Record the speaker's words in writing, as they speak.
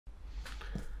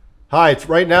Hi,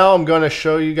 right now I'm going to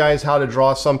show you guys how to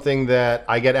draw something that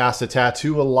I get asked to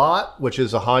tattoo a lot, which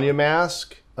is a Hannya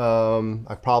mask.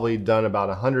 I've probably done about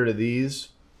 100 of these.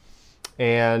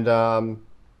 And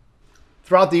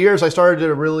throughout the years, I started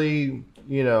to really,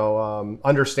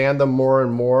 understand them more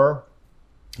and more.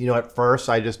 At first,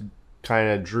 I just kind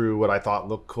of drew what I thought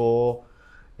looked cool.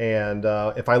 And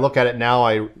if I look at it now,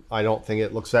 I don't think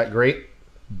it looks that great.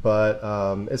 But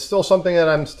it's still something that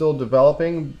I'm still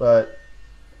developing. But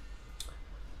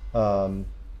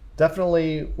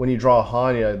definitely when you draw a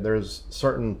Hannya, there's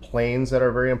certain planes that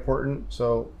are very important.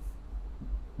 So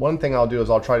one thing I'll do is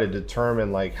I'll try to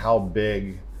determine like how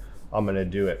big I'm going to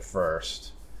do it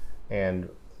first. And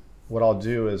what I'll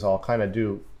do is I'll kind of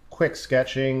do quick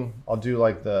sketching. I'll do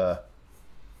like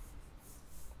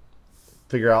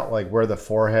figure out like where the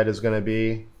forehead is going to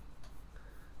be.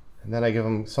 And then I give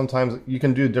them, sometimes you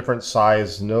can do different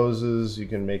size noses. You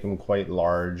can make them quite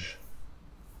large.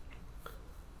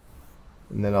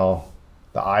 And then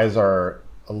the eyes are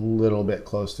a little bit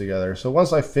close together. So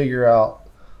once I figure out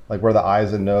like where the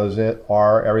eyes and nose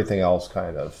are, everything else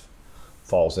kind of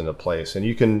falls into place. And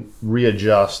you can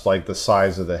readjust like the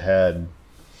size of the head,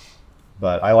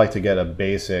 but I like to get a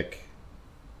basic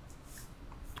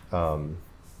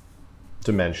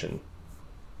dimension.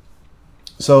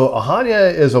 So a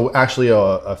Hannya is actually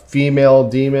a female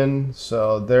demon.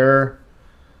 So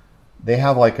they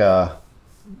have like a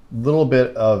little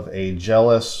bit of a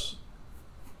jealous,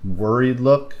 worried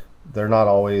look. They're not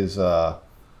always they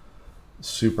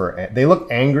look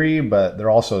angry, but they're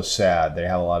also sad. They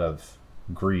have a lot of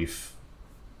grief.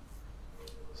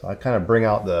 So I kind of bring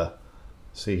out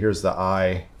see, here's the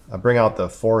eye. I bring out the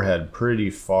forehead pretty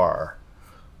far,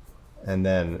 and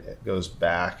then it goes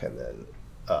back and then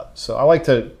up. So I like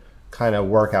to kind of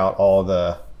work out all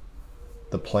the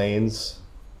planes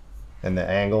and the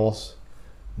angles.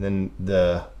 And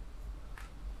then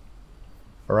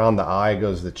around the eye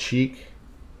goes the cheek,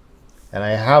 and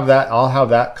I'll have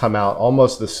that come out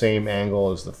almost the same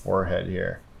angle as the forehead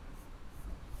here,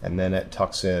 and then it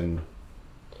tucks in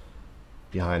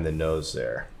behind the nose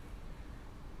there.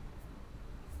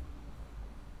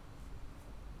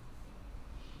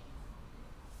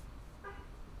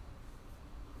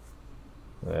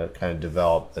 Kind of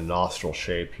develop the nostril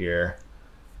shape here,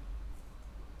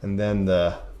 and then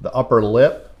the upper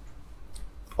lip.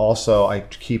 Also, I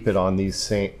keep it on this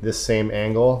same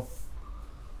angle.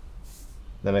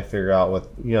 Then I figure out what,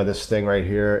 this thing right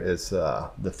here is the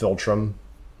philtrum.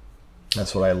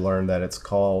 That's what I learned that it's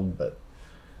called. But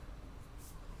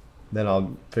then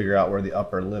I'll figure out where the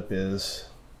upper lip is.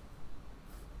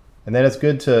 And then it's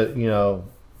good to,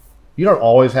 you don't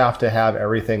always have to have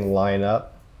everything line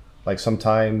up. Like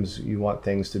sometimes you want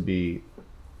things to be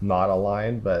not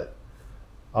aligned, but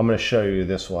I'm going to show you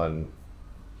this one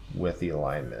with the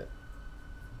alignment.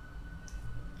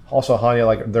 Also, Hannya,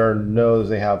 like their nose,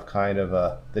 they have kind of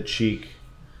the cheek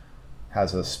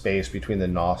has a space between the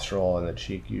nostril and the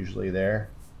cheek usually there.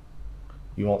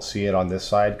 You won't see it on this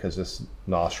side because this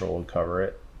nostril will cover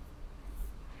it.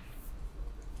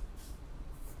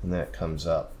 And then it comes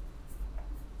up.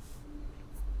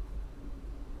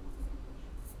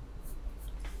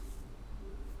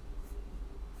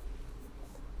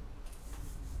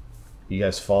 You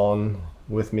guys following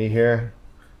with me here?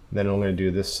 Then I'm going to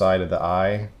do this side of the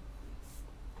eye.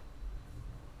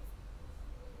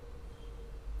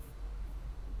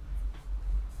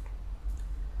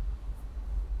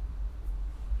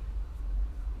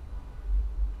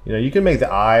 You can make the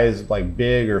eyes like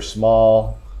big or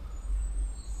small.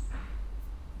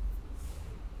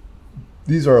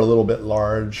 These are a little bit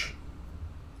large.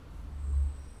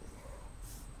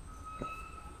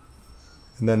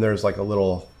 And then there's like a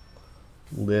little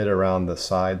lid around the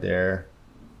side there.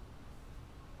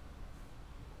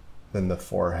 Then the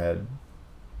forehead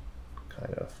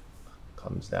kind of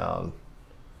comes down.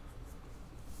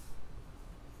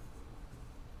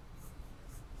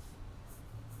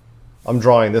 I'm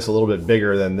drawing this a little bit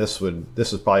bigger than this would.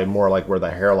 This is probably more like where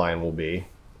the hairline will be.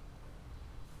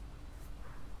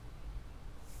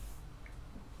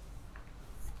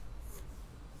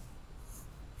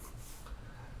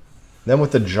 Then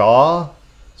with the jaw,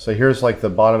 so here's like the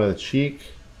bottom of the cheek.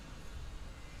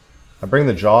 I bring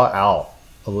the jaw out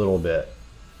a little bit,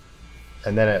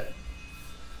 and then it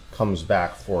comes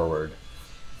back forward.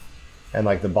 And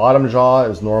like the bottom jaw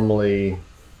is normally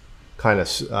kind of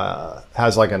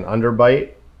has like an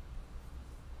underbite.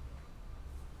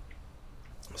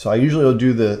 So I usually will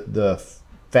do the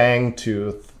fang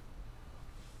tooth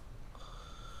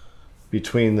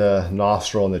between the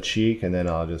nostril and the cheek, and then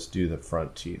I'll just do the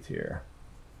front teeth here.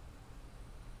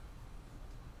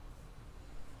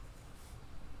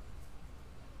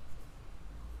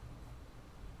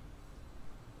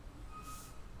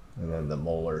 the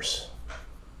molars.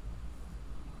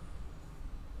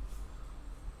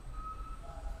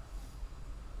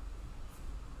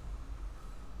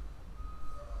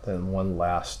 Then one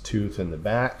last tooth in the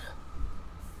back.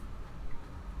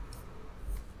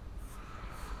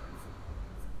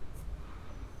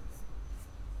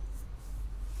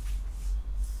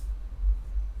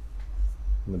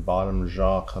 And the bottom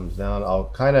jaw comes down. I'll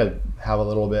kind of have a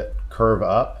little bit curve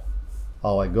up.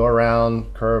 I'll like go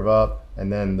around, curve up,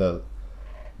 and then the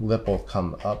lip will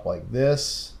come up like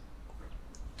this.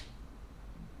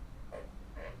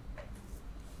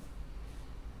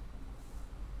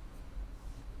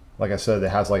 Like I said, it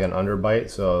has like an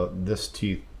underbite, so these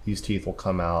teeth will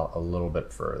come out a little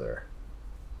bit further.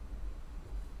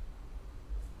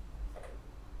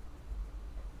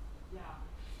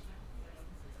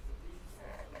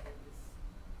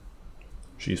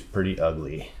 She's pretty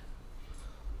ugly,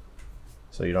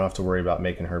 so you don't have to worry about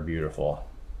making her beautiful.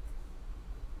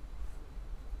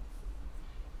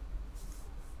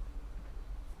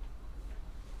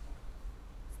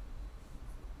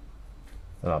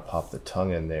 And I'll pop the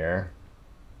tongue in there.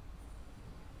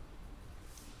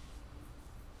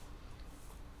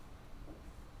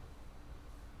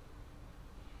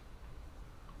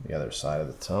 The other side of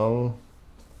the tongue.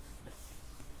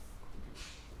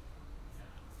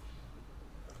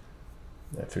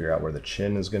 And figure out where the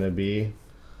chin is going to be.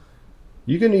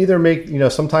 You can either make, you know,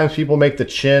 sometimes people make the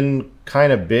chin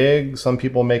kind of big. Some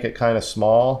people make it kind of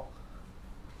small.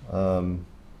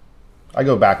 I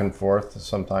go back and forth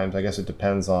sometimes. I guess it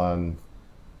depends on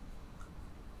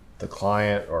the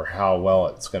client or how well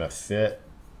it's going to fit.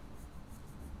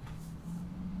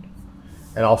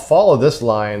 And I'll follow this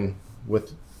line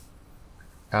with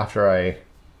after I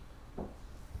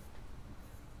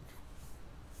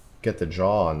get the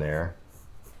jaw on there.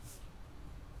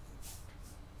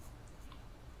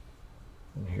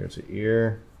 And here's the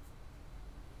ear.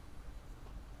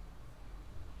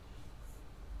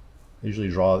 Usually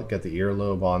get the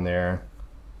earlobe on there,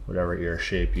 whatever ear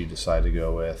shape you decide to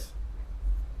go with.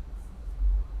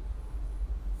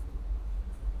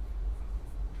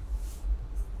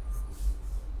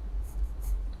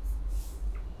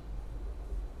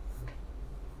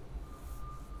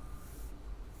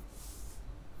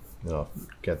 Then I'll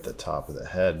get the top of the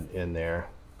head in there.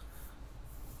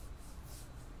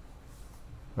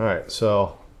 All right,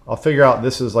 so I'll figure out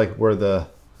this is like where the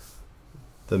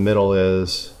middle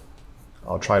is.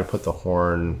 I'll try to put the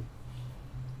horn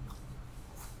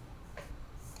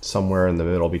somewhere in the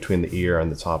middle between the ear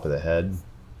and the top of the head.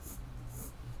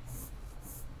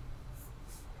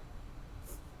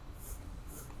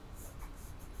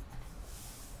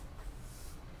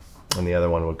 And the other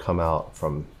one would come out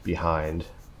from behind.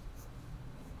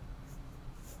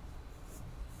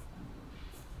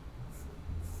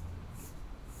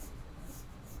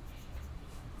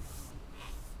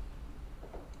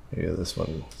 Maybe this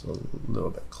one's a little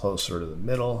bit closer to the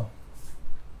middle.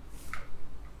 I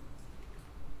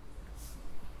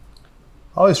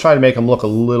always try to make them look a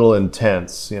little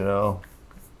intense, you know.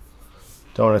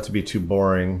 Don't want it to be too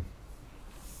boring.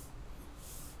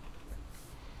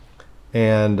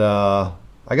 And I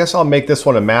guess I'll make this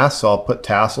one a mask, so I'll put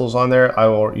tassels on there. I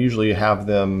will usually have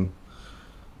them,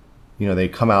 you know, they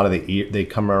come out of the ear, they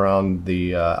come around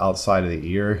the outside of the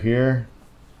ear here.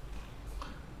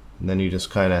 And then you just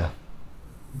kind of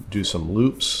do some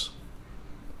loops.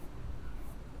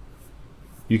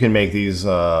 You can make these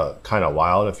kind of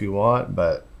wild if you want,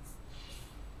 but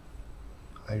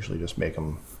I usually just make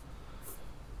them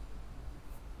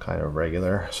kind of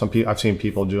regular. I've seen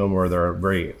people do them where they're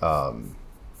very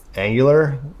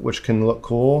angular, which can look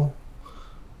cool,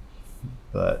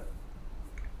 but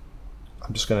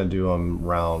I'm just going to do them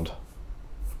round.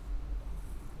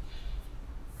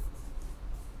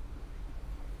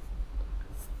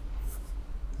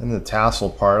 And the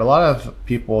tassel part, a lot of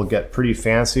people get pretty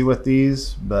fancy with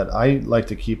these, but I like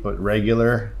to keep it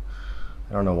regular.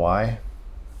 I don't know why.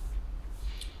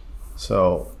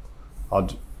 So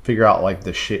I'll figure out like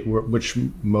the shape, which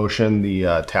motion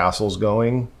the tassel's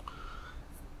going,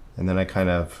 and then I kind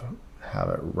of have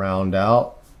it round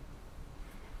out.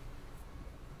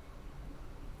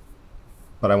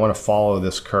 But I want to follow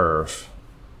this curve.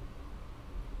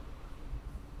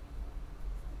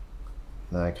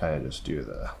 Then I kind of just do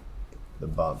the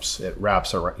bumps. It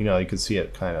wraps around, you know, you can see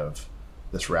it kind of,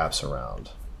 this wraps around.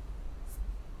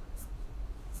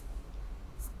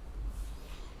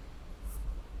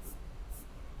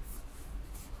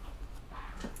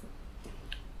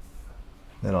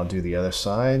 Then I'll do the other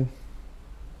side.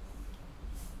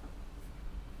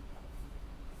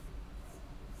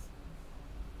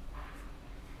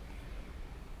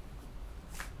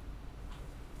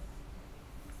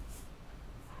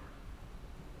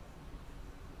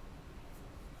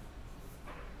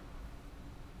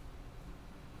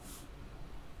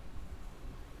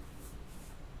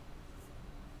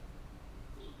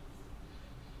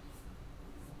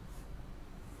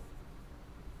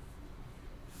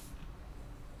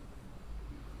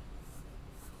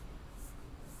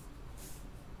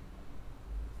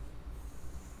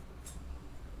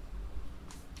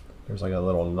 There's like a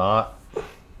little knot.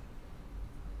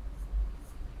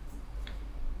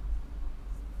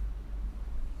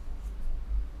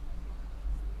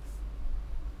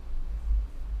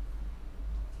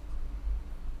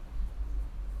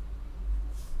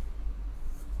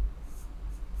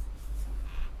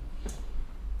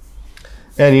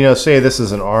 And, you know, say this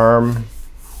is an arm,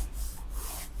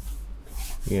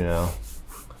 you know,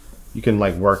 you can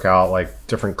like work out like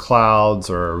different clouds,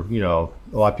 or, you know,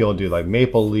 a lot of people do like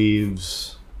maple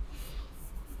leaves.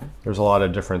 There's a lot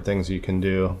of different things you can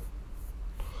do.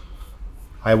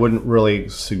 I wouldn't really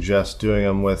suggest doing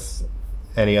them with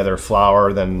any other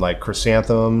flower than like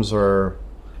chrysanthemums or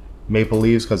maple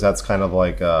leaves, because that's kind of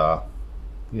like,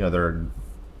 you know, they're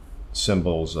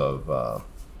symbols of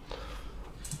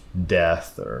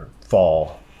death or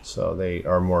fall, so they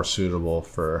are more suitable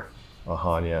for a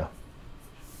Hannya.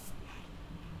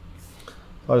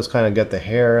 I'll just kind of get the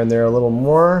hair in there a little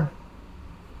more.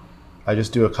 I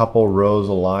just do a couple rows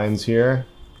of lines here.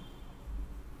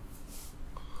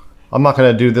 I'm not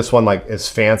going to do this one like as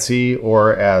fancy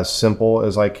or as simple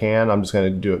as I can. I'm just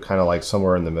going to do it kind of like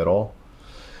somewhere in the middle.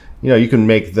 You know, you can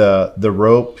make the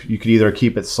rope, you could either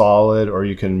keep it solid or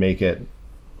you can make it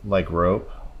like rope,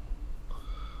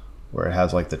 where it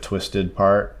has like the twisted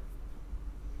part.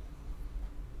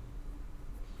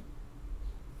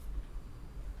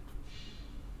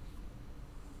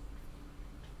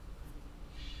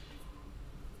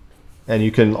 And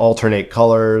you can alternate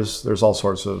colors. There's all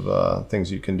sorts of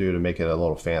things you can do to make it a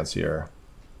little fancier,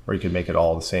 or you can make it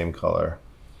all the same color,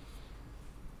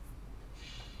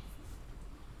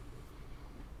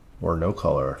 or no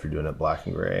color if you're doing it black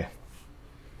and gray.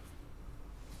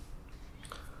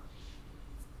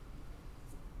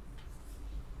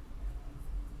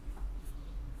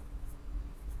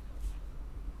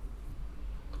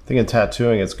 I think in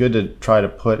tattooing, it's good to try to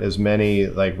put as many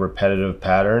like repetitive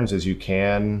patterns as you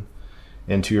can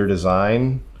into your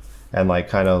design, and like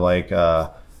kind of like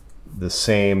the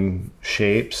same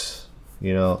shapes,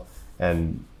 you know,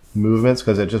 and movements,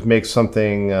 because it just makes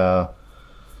something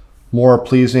more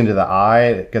pleasing to the eye.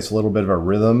 It gets a little bit of a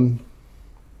rhythm.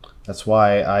 That's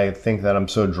why I think that I'm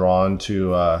so drawn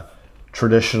to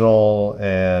traditional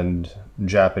and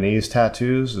Japanese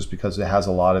tattoos, is because it has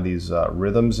a lot of these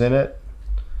rhythms in it.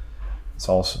 It's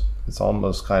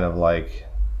almost kind of like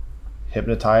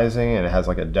hypnotizing, and it has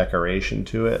like a decoration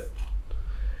to it.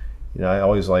 You know, I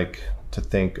always like to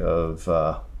think of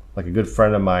like a good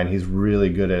friend of mine. He's really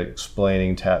good at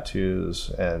explaining tattoos,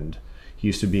 and he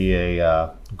used to be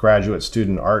a graduate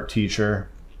student art teacher.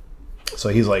 So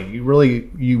he's like,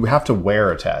 you have to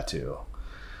wear a tattoo.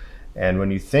 And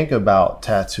when you think about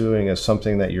tattooing as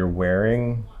something that you're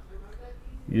wearing,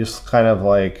 you just kind of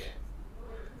like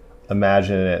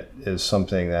imagine it as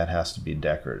something that has to be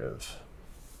decorative.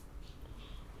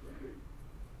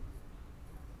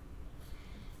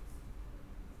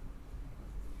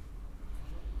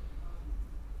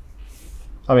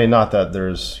 I mean, not that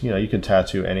there's, you know, you can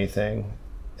tattoo anything,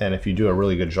 and if you do a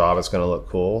really good job, it's going to look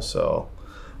cool. So,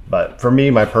 but for me,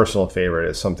 my personal favorite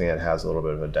is something that has a little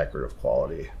bit of a decorative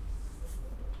quality.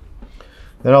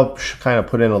 Then I'll kind of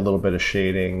put in a little bit of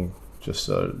shading just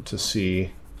to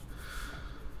see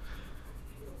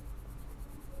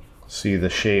the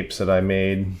shapes that I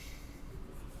made.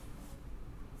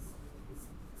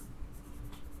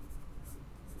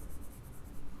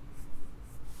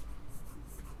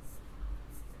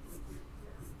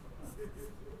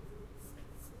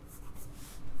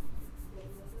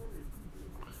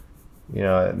 You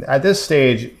know, at this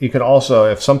stage, you can also,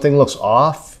 if something looks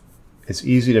off, it's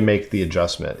easy to make the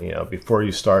adjustment, you know, before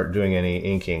you start doing any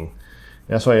inking. And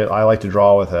that's why I like to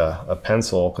draw with a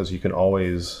pencil, because you can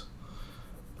always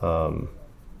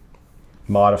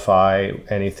modify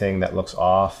anything that looks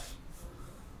off.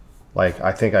 Like,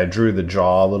 I think I drew the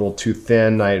jaw a little too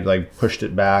thin. I like pushed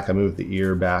it back. I moved the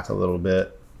ear back a little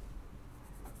bit.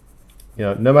 You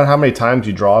know, no matter how many times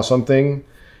you draw something,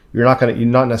 you're not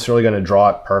necessarily going to draw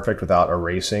it perfect without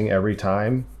erasing every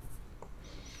time.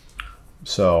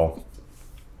 So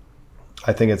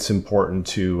I think it's important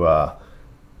to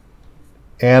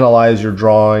analyze your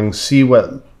drawing, see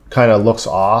what kind of looks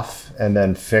off, and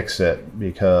then fix it.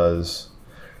 Because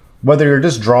whether you're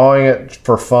just drawing it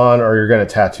for fun or you're going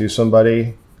to tattoo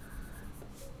somebody,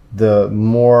 the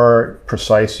more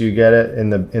precise you get it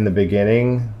in the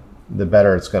beginning, the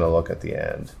better it's going to look at the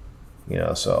end. You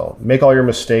know, so make all your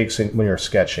mistakes when you're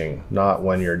sketching, not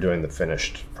when you're doing the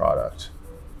finished product.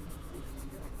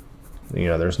 You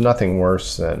know, there's nothing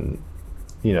worse than,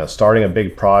 you know, starting a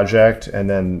big project and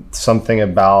then something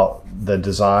about the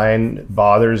design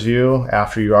bothers you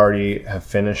after you already have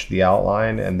finished the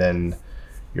outline, and then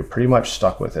you're pretty much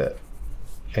stuck with it.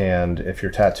 And if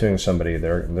you're tattooing somebody,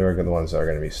 they're the ones that are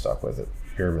going to be stuck with it.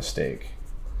 Your mistake.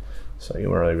 So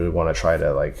you really want to try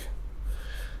to like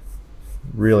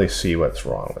really see what's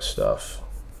wrong with stuff.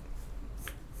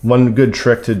 One good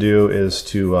trick to do is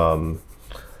to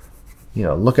you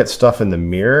know, look at stuff in the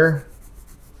mirror,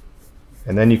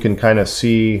 and then you can kind of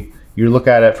see, you look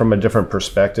at it from a different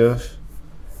perspective,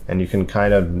 and you can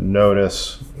kind of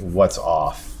notice what's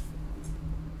off.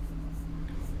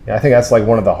 Yeah, I think that's like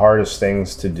one of the hardest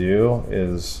things to do,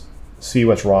 is see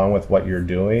what's wrong with what you're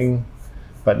doing,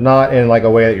 but not in like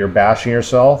a way that you're bashing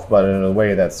yourself, but in a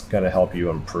way that's going to help you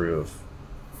improve.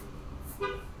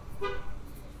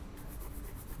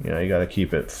 You know, you got to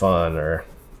keep it fun, or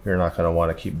you're not going to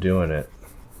want to keep doing it.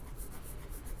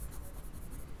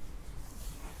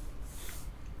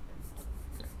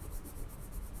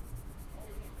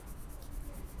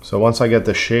 So once I get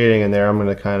the shading in there, I'm going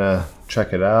to kind of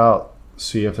check it out,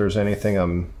 see if there's anything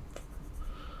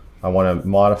I want to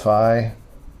modify.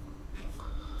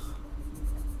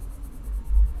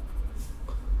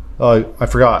 Oh, I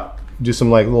forgot. Do some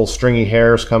like little stringy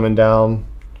hairs coming down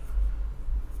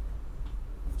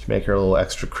to make her a little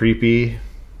extra creepy.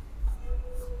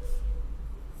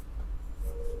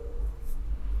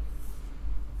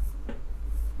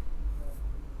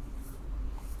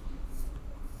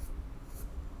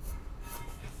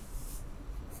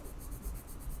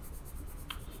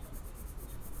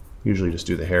 Usually just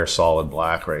do the hair solid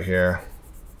black right here.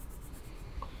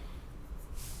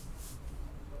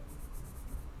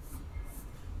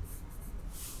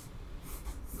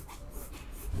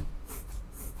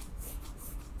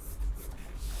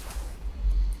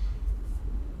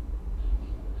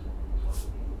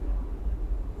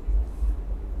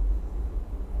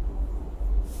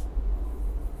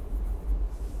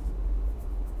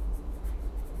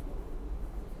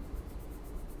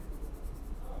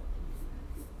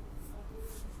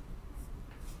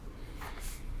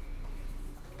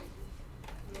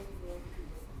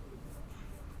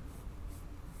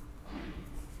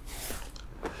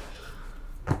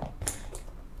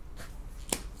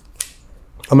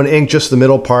 I'm going to ink just the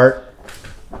middle part.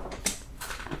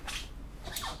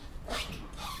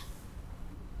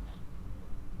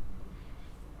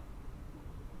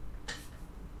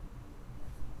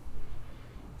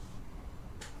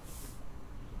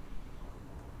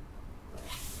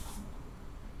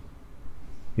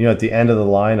 You know, at the end of the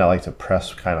line, I like to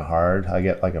press kind of hard. I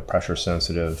get like a pressure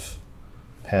sensitive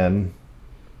pen.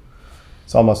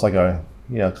 It's almost like a,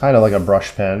 you know, kind of like a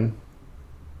brush pen.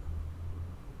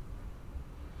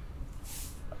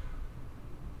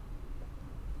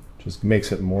 Just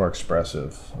makes it more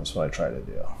expressive. That's what I try to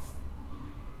do.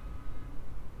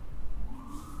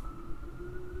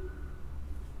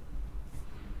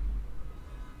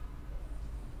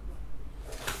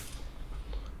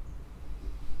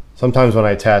 Sometimes when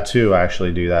I tattoo, I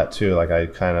actually do that too. Like I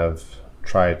kind of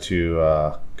try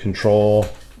to control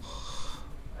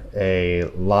a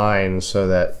line so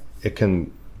that it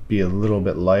can be a little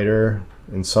bit lighter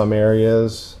in some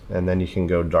areas, and then you can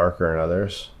go darker in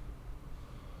others.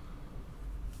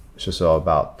 It's just all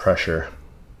about pressure.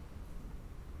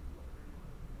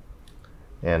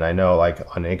 And I know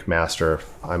like on Ink Master,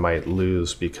 I might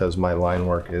lose because my line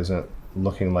work isn't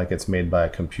looking like it's made by a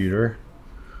computer,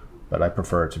 but I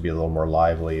prefer it to be a little more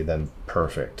lively than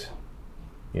perfect.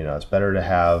 You know, it's better to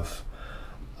have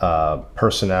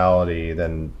personality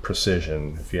than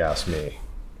precision, if you ask me.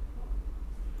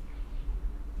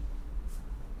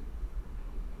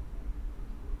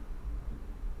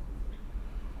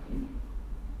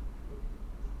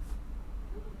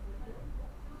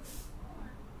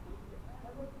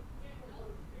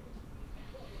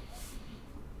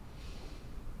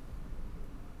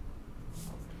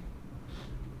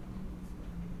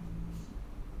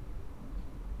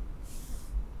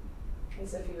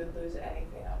 As if you would lose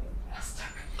anything on Ink Master.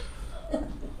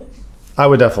 I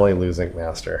would definitely lose Ink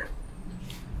Master.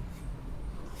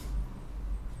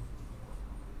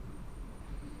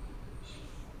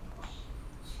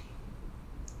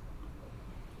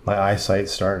 My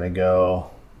eyesight's starting to go.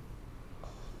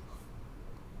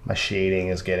 My shading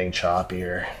is getting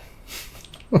choppier.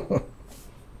 No,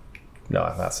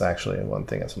 that's actually one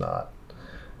thing it's not.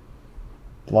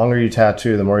 The longer you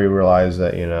tattoo, the more you realize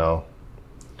that, you know,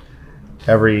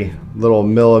 every little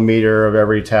millimeter of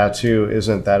every tattoo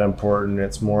isn't that important.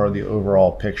 It's more of the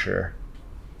overall picture.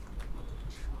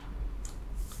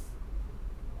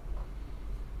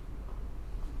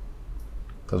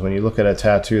 Because when you look at a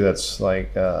tattoo that's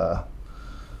like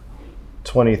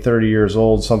 20, 30 years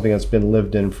old, something that's been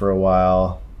lived in for a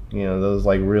while, you know, those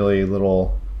like really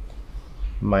little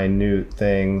minute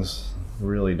things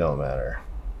really don't matter.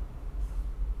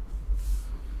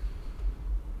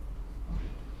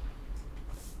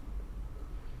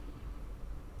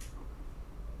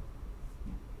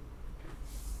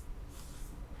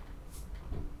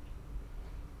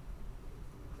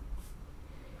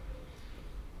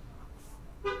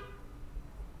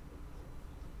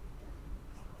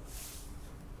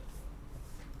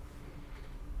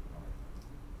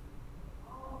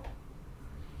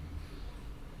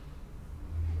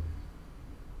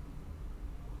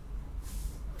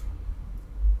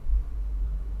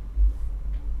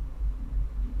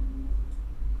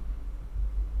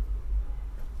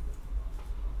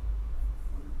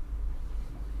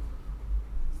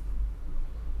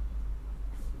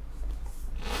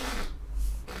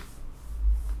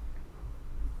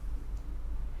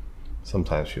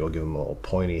 Sometimes people give them a little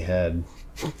pointy head.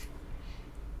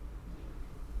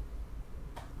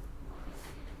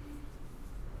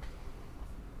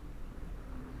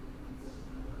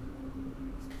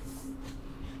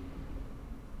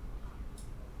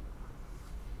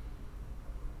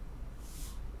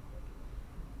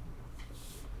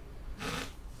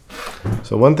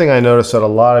 So one thing I noticed that a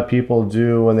lot of people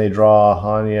do when they draw a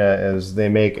Hannya is they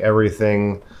make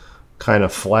everything kind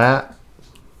of flat.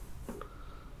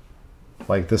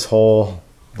 Like this whole,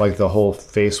 like the whole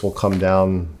face will come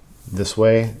down this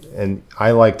way. And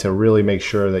I like to really make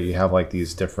sure that you have like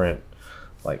these different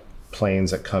like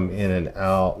planes that come in and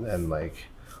out, and like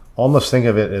almost think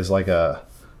of it as like a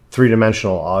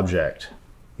three-dimensional object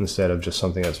instead of just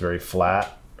something that's very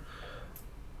flat.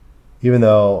 Even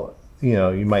though, you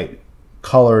know, you might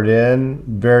color it in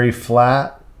very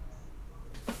flat,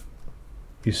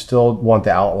 you still want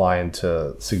the outline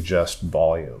to suggest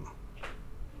volume.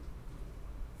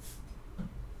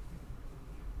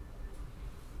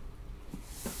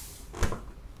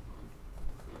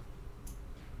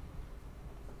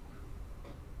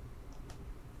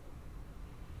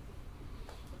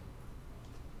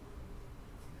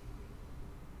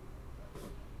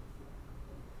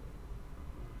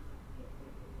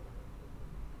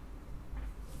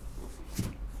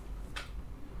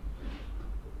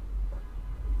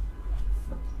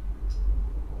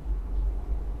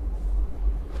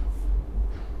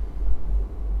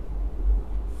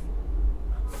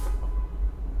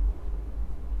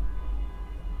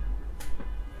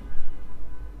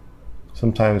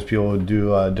 Sometimes people would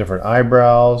do different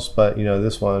eyebrows, but you know,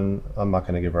 this one, I'm not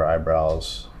going to give her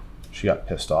eyebrows. She got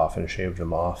pissed off and shaved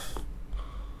them off.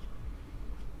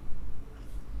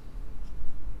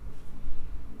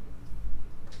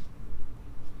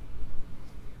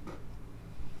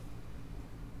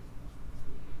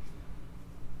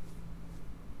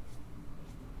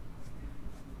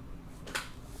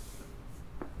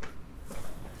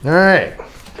 All right.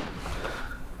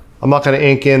 I'm not going to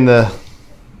ink in the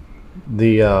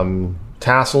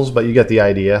tassels, but you get the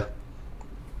idea.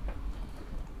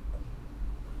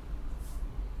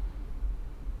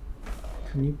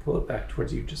 Can you pull it back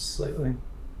towards you just slightly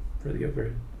for the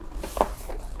overhead?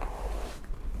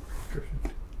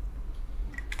 Perfect.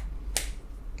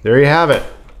 There you have it.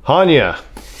 Hannya.